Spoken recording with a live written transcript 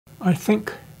I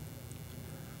think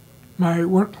my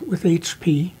work with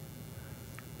HP,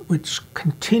 which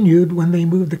continued when they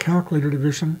moved the calculator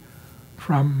division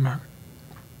from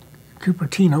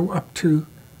Cupertino up to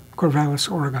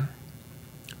Corvallis, Oregon.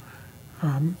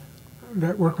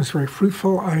 That work was very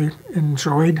fruitful. I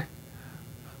enjoyed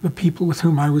the people with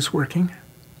whom I was working.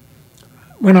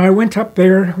 When I went up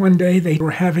there one day, they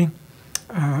were having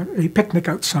a picnic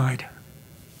outside.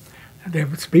 They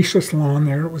have a spacious lawn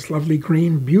there. It was lovely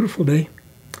green, beautiful day.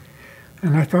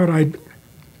 And I thought I'd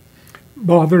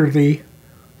bother the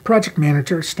project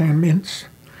manager, Stan Mintz,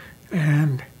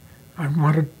 and I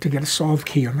wanted to get a solve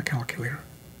key on the calculator.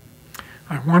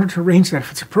 I wanted to arrange that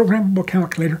if it's a programmable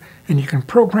calculator and you can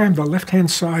program the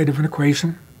left-hand side of an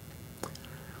equation,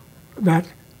 that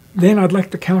then I'd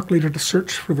like the calculator to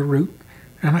search for the root.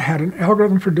 And I had an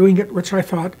algorithm for doing it, which I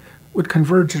thought would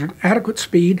converge at an adequate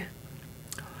speed,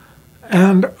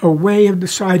 and a way of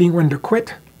deciding when to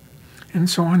quit, and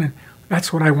so on. And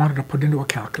that's what I wanted to put into a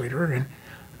calculator.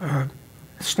 And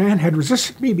Stan had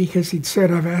resisted me because he'd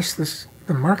said, I've asked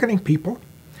the marketing people,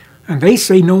 and they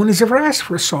say no one has ever asked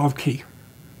for a solve key.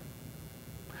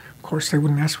 Of course, they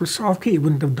wouldn't ask for a solve key. It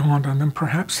wouldn't have dawned on them,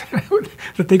 perhaps,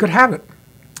 that they could have it.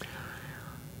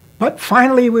 But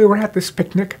finally, we were at this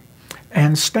picnic,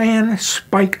 and Stan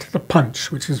spiked the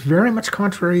punch, which is very much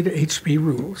contrary to HP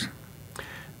rules.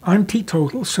 I'm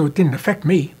teetotal, so it didn't affect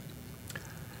me.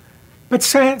 But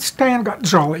Stan got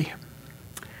jolly,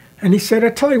 and he said, I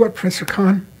tell you what, Professor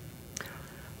Kahan,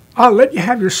 I'll let you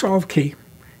have your solve key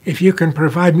if you can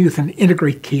provide me with an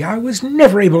integrate key. I was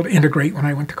never able to integrate when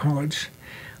I went to college.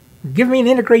 Give me an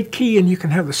integrate key and you can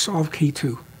have the solve key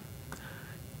too.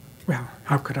 Well,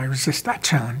 how could I resist that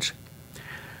challenge?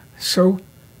 So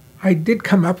I did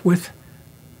come up with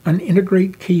an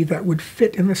integrate key that would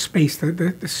fit in the space.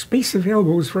 The space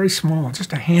available was very small.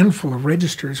 Just a handful of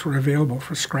registers were available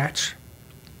for Scratch.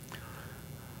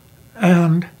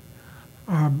 And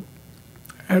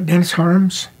Dennis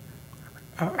Harms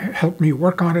helped me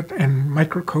work on it and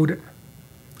microcode it.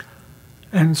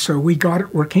 And so we got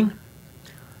it working,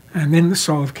 and then the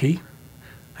solve key,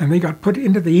 and they got put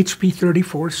into the HP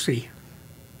 34C.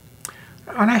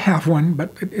 And I have one,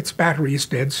 but its battery is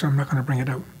dead, so I'm not going to bring it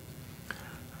out.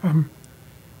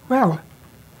 Well,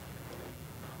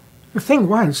 the thing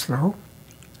was, though,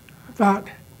 that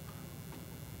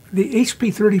the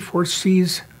HP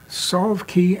 34C's solve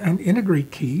key and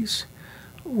integrate keys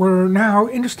were now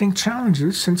interesting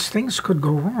challenges since things could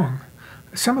go wrong.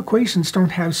 Some equations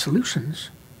don't have solutions.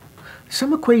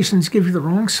 Some equations give you the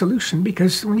wrong solution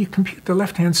because when you compute the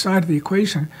left-hand side of the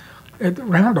equation, the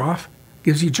round-off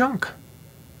gives you junk.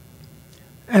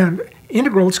 And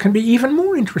integrals can be even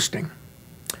more interesting.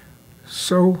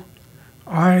 So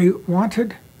I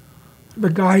wanted the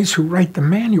guys who write the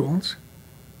manuals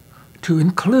to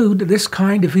include this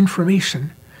kind of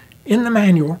information in the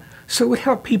manual so it would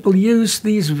help people use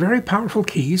these very powerful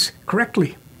keys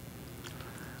correctly.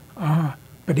 But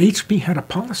HP had a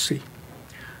policy,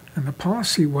 and the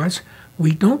policy was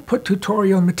we don't put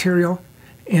tutorial material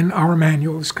in our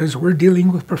manuals because we're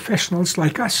dealing with professionals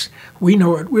like us. We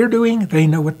know what we're doing, they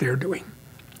know what they're doing.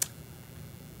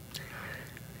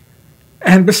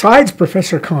 And besides,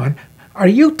 Professor Kahan, are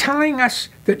you telling us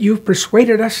that you've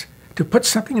persuaded us to put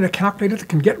something in a calculator that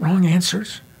can get wrong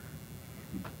answers?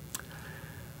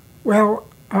 Well,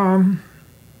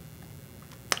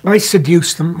 I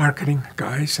seduced the marketing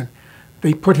guys, and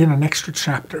they put in an extra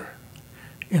chapter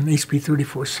in the HP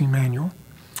 34C manual.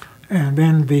 And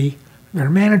then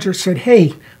their manager said,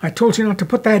 hey, I told you not to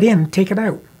put that in, take it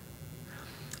out.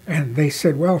 And they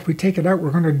said, well, if we take it out,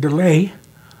 we're going to delay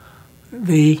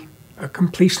the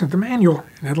completion of the manual,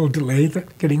 and it'll delay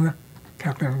getting the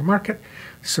calculator on the market.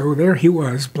 So there he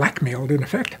was, blackmailed in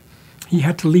effect. He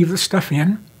had to leave the stuff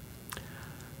in,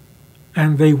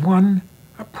 and they won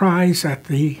a prize at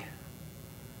the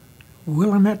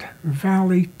Willamette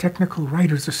Valley Technical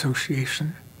Writers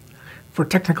Association for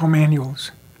technical manuals,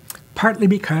 partly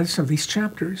because of these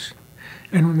chapters.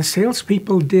 And when the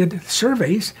salespeople did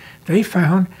surveys, they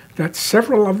found that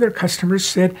several of their customers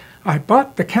said, I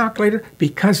bought the calculator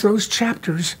because those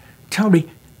chapters tell me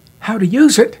how to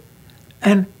use it,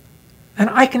 and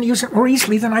I can use it more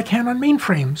easily than I can on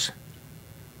mainframes.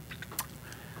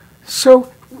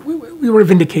 So we were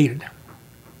vindicated.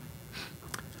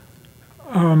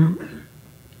 In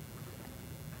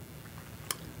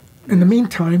the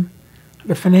meantime,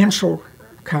 the financial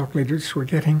calculators were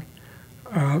getting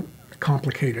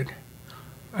complicated.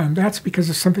 And that's because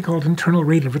of something called internal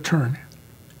rate of return.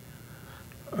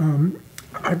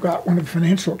 I've got one of the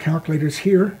financial calculators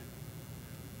here.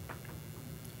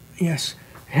 Yes,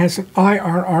 it has an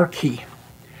IRR key.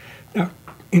 Now,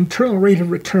 internal rate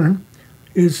of return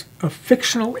is a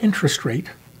fictional interest rate,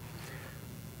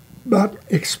 but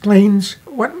explains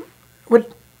what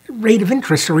rate of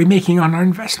interest are we making on our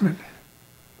investment.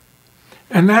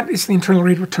 And that is the internal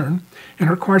rate of return, and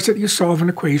requires that you solve an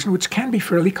equation which can be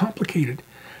fairly complicated.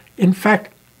 In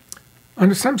fact,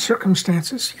 under some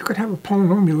circumstances, you could have a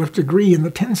polynomial of degree in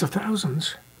the tens of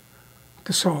thousands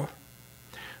to solve.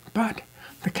 But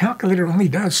the calculator only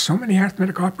does so many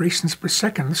arithmetic operations per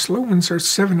second. The slow ones are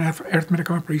 7 arithmetic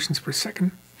operations per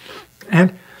second.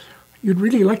 And you'd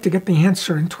really like to get the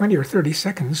answer in 20 or 30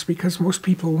 seconds because most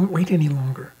people won't wait any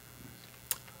longer.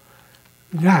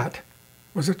 That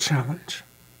was a challenge.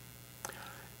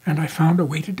 And I found a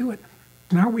way to do it.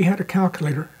 Now we had a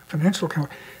calculator, financial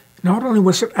calculator. Not only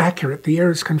was it accurate, the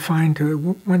error is confined to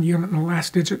 1 unit and the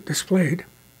last digit displayed.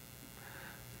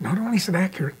 Not only is it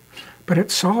accurate, but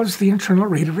it solves the internal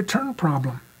rate of return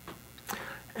problem.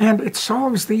 And it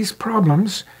solves these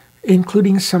problems,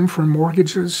 including some for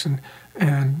mortgages and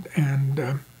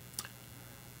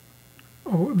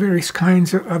various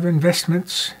kinds of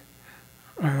investments,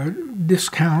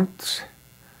 discounts.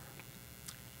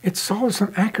 It solves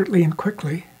them accurately and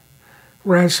quickly,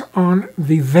 whereas on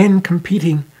the then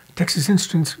competing Texas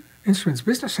Instruments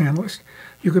business analyst,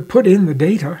 you could put in the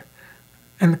data,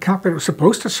 and the calculator was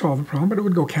supposed to solve the problem, but it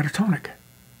would go catatonic.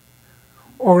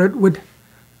 Or it would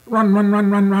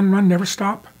run, never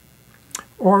stop.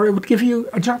 Or it would give you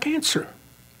a junk answer.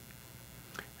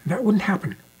 That wouldn't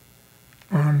happen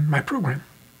on my program.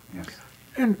 Yes.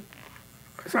 And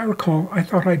as I recall, I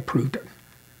thought I'd proved it.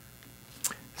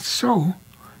 So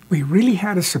we really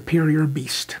had a superior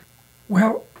beast.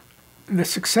 Well, the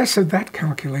success of that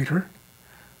calculator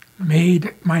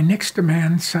made my next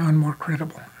demand sound more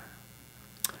credible.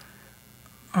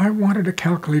 I wanted a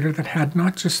calculator that had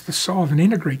not just the solve and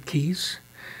integrate keys.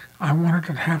 I wanted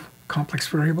to have complex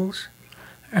variables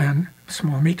and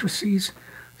small matrices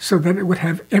so that it would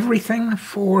have everything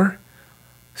for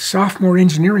sophomore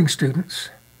engineering students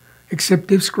except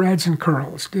divs, grads, and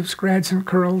curls. Divs, grads, and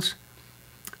curls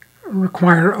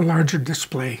require a larger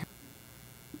display.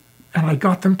 And I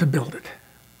got them to build it.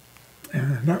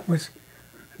 And that was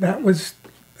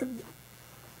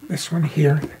this one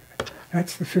here.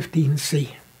 That's the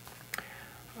 15C.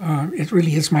 It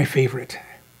really is my favorite.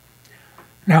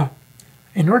 Now,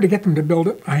 in order to get them to build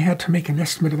it, I had to make an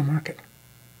estimate of the market.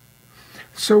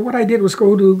 So what I did was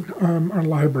go to our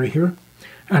library here,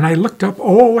 and I looked up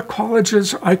all the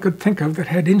colleges I could think of that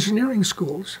had engineering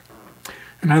schools.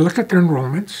 And I looked at their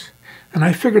enrollments, and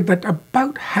I figured that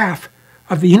about half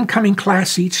of the incoming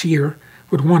class each year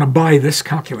would want to buy this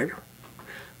calculator.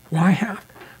 Why half?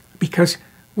 Because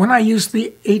when I used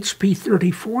the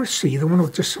HP34C, the one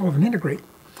with just solve and integrate,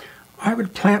 I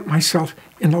would plant myself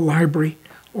in the library,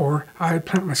 or I would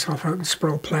plant myself out in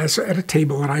Sproul Plaza at a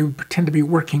table, and I would pretend to be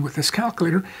working with this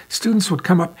calculator. Students would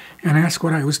come up and ask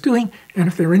what I was doing, and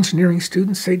if they're engineering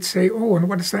students, they'd say, "Oh, and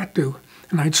what does that do?"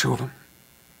 And I'd show them.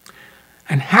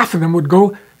 And half of them would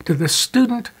go to the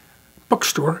student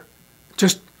bookstore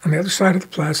just on the other side of the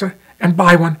plaza and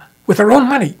buy one with their own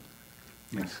money.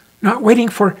 Yes. Not waiting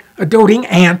for a doting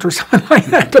aunt or something like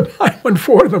that to buy one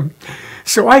for them.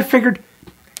 So I figured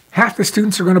half the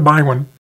students are going to buy one.